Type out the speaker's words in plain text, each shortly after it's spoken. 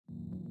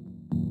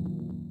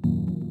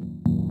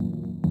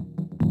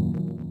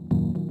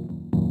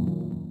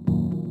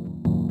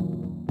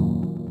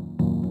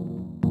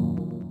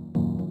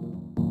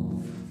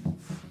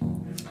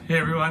Hey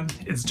everyone,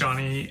 it's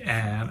Johnny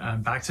and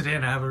I'm back today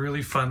and I have a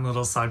really fun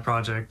little side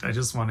project. I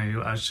just want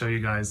to show you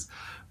guys.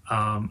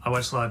 I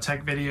watch a lot of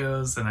tech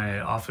videos and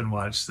I often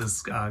watch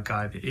this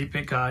guy, the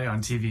 8-bit guy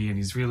on TV, and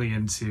he's really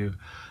into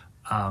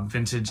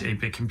vintage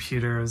 8-bit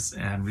computers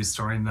and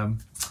restoring them.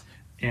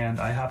 And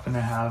I happen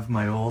to have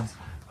my old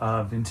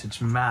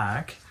vintage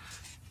Mac,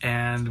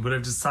 and what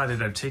I've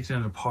decided, I've taken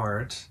it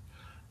apart,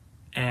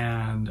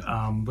 and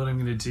what I'm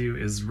going to do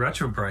is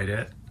retro-brite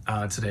it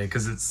today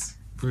because it's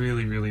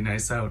really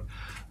nice out.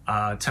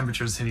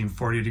 Temperature's hitting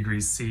 40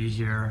 degrees C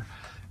here,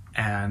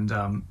 and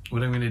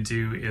what I'm going to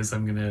do is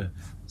I'm going to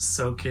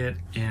soak it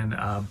in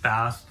a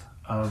bath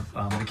of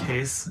the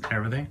case and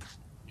everything,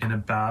 in a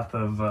bath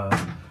of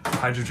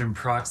hydrogen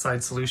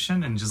peroxide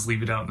solution, and just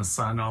leave it out in the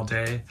sun all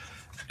day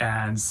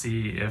and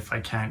see if I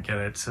can't get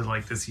it to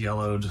like this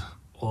yellowed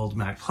old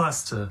Mac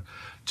Plus to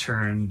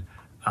turn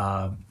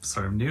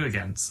sort of new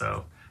again.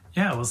 So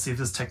yeah, we'll see if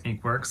this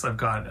technique works. I've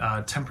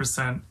got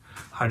 10%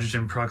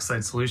 hydrogen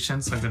peroxide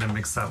solution, so I'm going to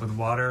mix that with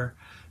water,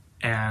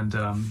 and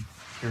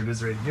here it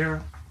is right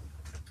here,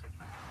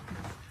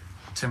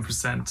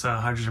 10%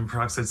 hydrogen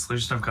peroxide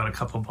solution. I've got a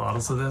couple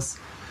bottles of this,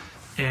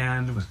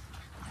 and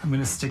I'm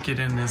going to stick it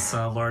in this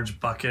large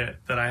bucket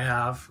that I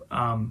have,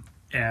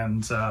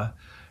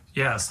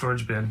 yeah,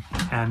 storage bin,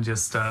 and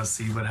just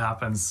see what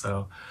happens.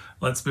 So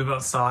let's move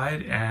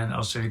outside and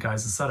I'll show you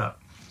guys the setup.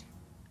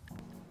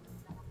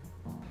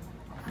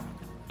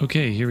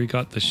 Okay, here we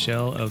got the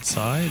shell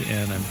outside,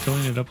 and I'm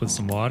filling it up with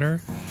some water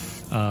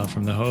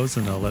from the hose,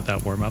 and I'll let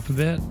that warm up a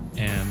bit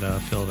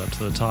and fill it up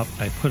to the top.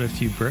 I put a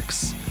few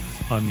bricks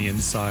on the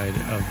inside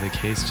of the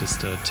case just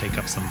to take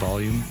up some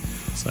volume,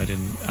 so I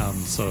didn't,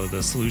 so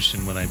the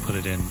solution when I put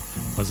it in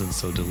wasn't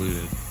so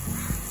diluted.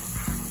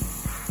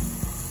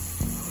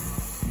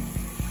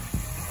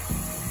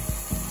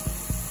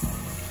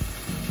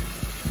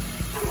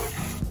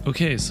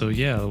 Okay, so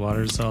yeah, the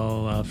water's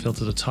all filled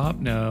to the top.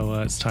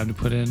 Now it's time to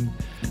put in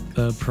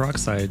the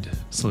peroxide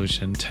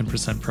solution,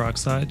 10%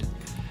 peroxide,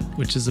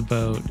 which is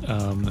about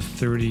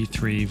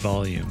 33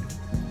 volume.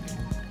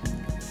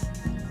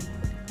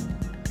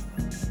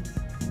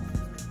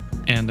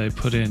 And I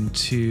put in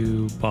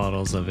 2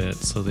 bottles of it,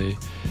 so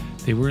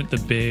they weren't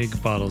the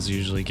big bottles you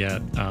usually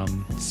get,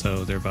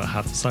 so they're about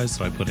half the size,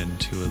 so I put in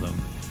 2 of them.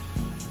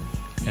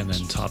 And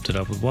then topped it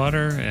up with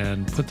water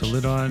and put the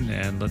lid on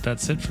and let that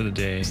sit for the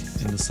day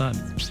in the sun.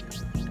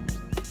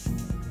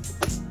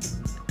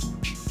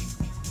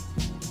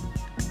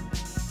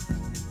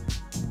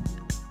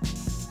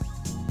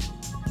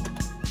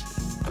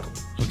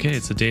 Okay,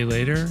 it's a day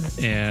later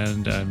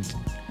and I'm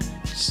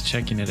just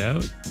checking it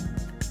out,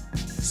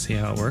 see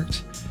how it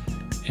worked.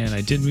 And I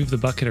did move the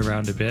bucket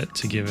around a bit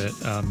to give it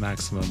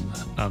maximum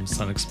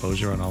sun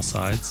exposure on all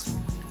sides,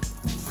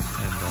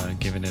 and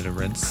giving it a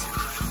rinse.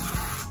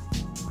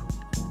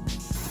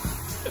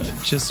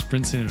 Just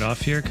rinsing it off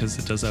here because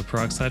it does have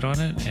peroxide on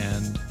it,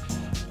 and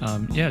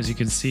yeah, as you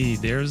can see,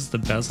 there's the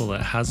bezel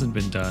that hasn't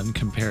been done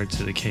compared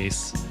to the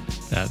case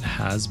that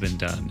has been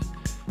done,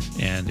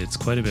 and it's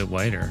quite a bit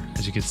whiter.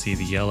 As you can see,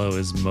 the yellow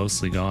is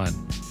mostly gone.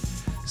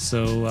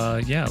 So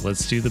yeah,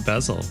 let's do the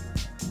bezel.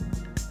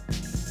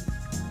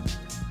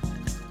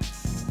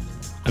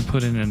 I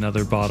put in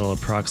another bottle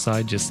of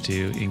peroxide just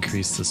to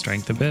increase the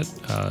strength a bit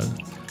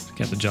to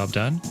get the job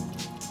done.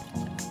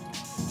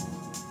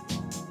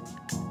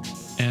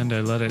 And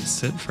I let it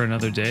sit for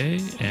another day,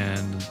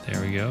 and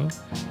there we go.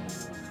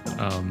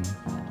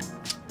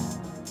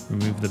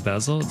 Remove the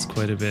bezel, it's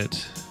quite a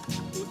bit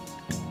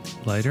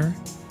lighter,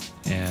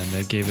 and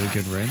I gave it a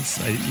good rinse.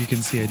 You can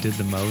see I did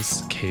the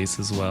mouse case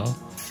as well,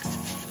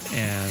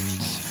 and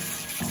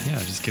yeah,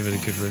 just give it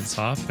a good rinse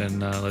off,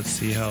 and let's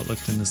see how it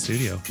looked in the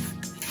studio.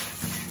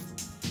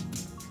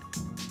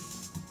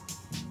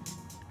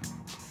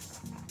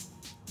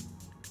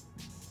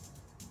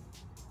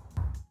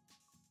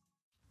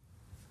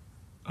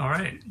 All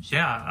right,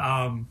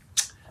 yeah,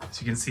 as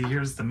you can see,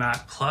 here's the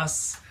Mac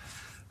Plus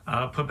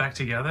put back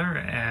together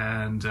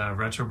and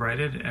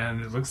retro-brited,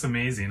 and it looks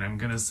amazing. I'm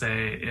gonna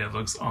say it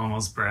looks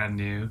almost brand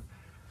new.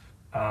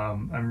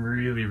 I'm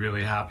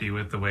really happy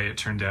with the way it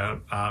turned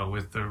out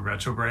with the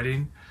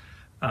retro-briting.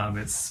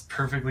 It's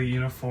perfectly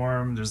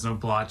uniform, there's no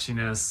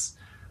blotchiness.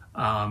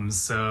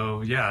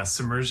 So yeah,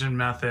 submersion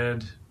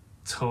method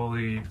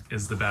totally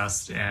is the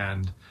best,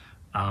 and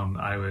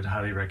I would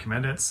highly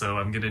recommend it. So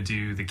I'm gonna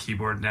do the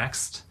keyboard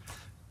next,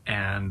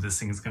 and this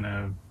thing is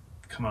gonna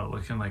come out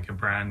looking like a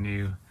brand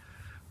new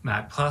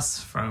Mac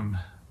Plus from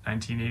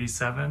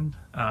 1987,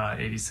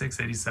 86,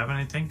 87,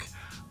 I think,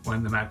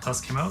 when the Mac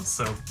Plus came out.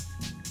 So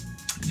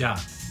yeah,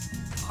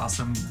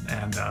 awesome,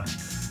 and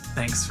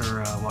thanks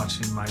for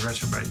watching my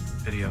retro-brite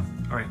video.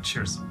 All right,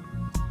 cheers.